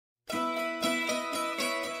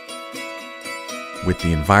With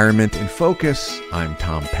the environment in focus, I'm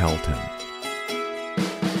Tom Pelton.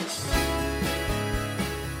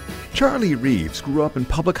 Charlie Reeves grew up in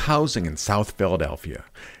public housing in South Philadelphia,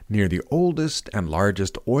 near the oldest and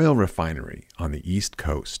largest oil refinery on the East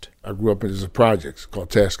Coast. I grew up in a project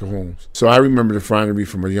called Tasker Homes. So I remember the refinery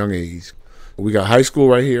from a young age. We got high school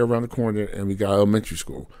right here around the corner, and we got elementary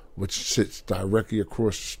school, which sits directly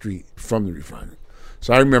across the street from the refinery.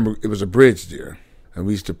 So I remember it was a bridge there. And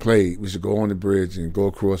we used to play. We used to go on the bridge and go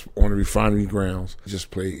across on the refinery grounds. Just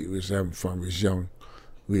play. We was having fun. We was young.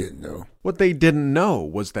 We didn't know. What they didn't know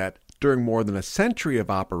was that during more than a century of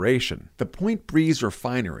operation, the Point Breeze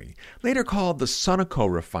refinery, later called the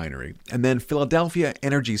Sunoco refinery, and then Philadelphia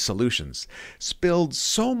Energy Solutions, spilled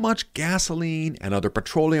so much gasoline and other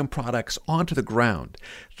petroleum products onto the ground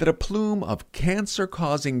that a plume of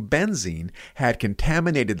cancer-causing benzene had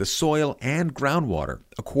contaminated the soil and groundwater,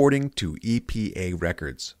 according to EPA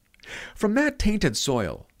records. From that tainted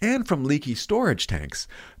soil, and from leaky storage tanks,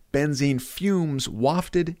 benzene fumes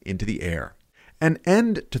wafted into the air. An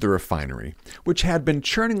end to the refinery, which had been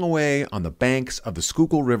churning away on the banks of the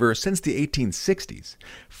Schuylkill River since the 1860s,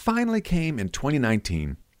 finally came in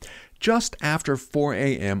 2019. Just after 4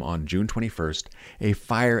 a.m. on June 21st, a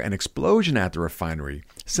fire and explosion at the refinery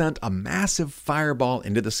sent a massive fireball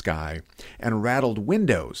into the sky and rattled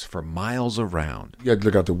windows for miles around. You had to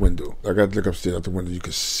look out the window. I got to look upstairs out the window. You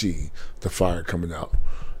could see the fire coming out.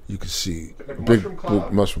 You could see like a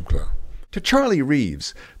big mushroom cloud. To Charlie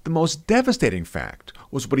Reeves, the most devastating fact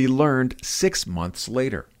was what he learned 6 months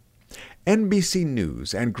later. NBC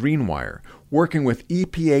News and Greenwire, working with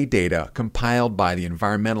EPA data compiled by the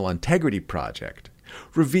Environmental Integrity Project,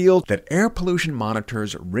 revealed that air pollution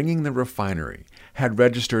monitors ringing the refinery had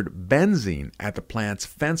registered benzene at the plant's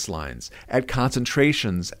fence lines at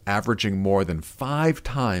concentrations averaging more than 5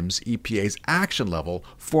 times EPA's action level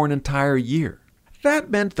for an entire year.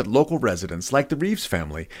 That meant that local residents, like the Reeves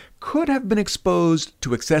family, could have been exposed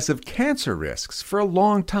to excessive cancer risks for a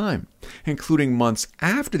long time, including months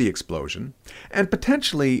after the explosion, and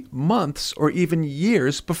potentially months or even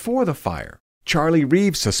years before the fire. Charlie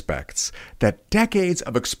Reeves suspects that decades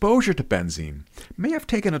of exposure to benzene may have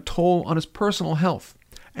taken a toll on his personal health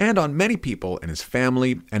and on many people in his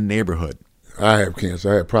family and neighborhood. I have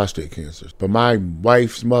cancer. I had prostate cancer. But my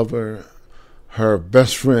wife's mother, her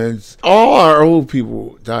best friends, all our old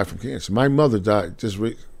people died from cancer. My mother died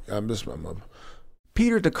I miss my mother.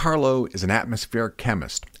 Peter DiCarlo is an atmospheric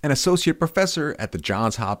chemist and associate professor at the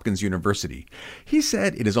Johns Hopkins University. He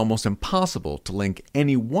said it is almost impossible to link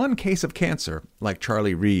any one case of cancer, like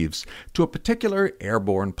Charlie Reeves, to a particular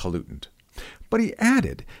airborne pollutant. But he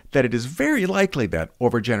added that it is very likely that,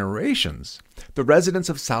 over generations, the residents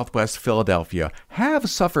of Southwest Philadelphia have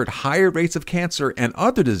suffered higher rates of cancer and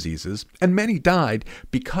other diseases, and many died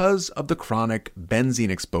because of the chronic benzene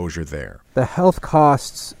exposure there. The health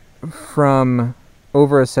costs from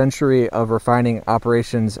over a century of refining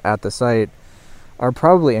operations at the site are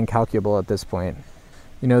probably incalculable at this point.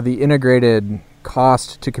 The integrated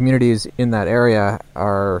cost to communities in that area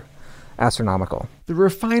are astronomical. The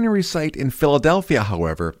refinery site in Philadelphia,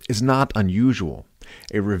 however, is not unusual.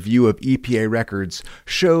 A review of EPA records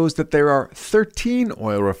shows that there are 13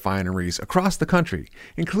 oil refineries across the country,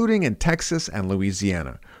 including in Texas and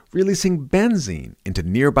Louisiana, releasing benzene into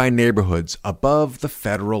nearby neighborhoods above the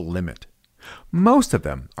federal limit. Most of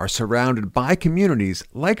them are surrounded by communities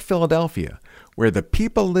like Philadelphia, where the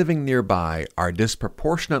people living nearby are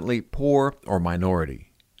disproportionately poor or minority.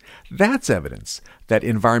 That's evidence that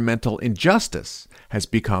environmental injustice has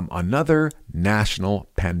become another national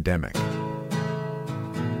pandemic.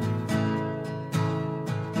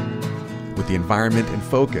 With the environment in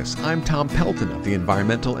focus, I'm Tom Pelton of the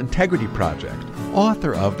Environmental Integrity Project,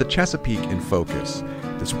 author of The Chesapeake in Focus.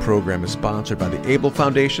 This program is sponsored by the Able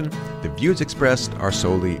Foundation. The views expressed are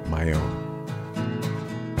solely my own.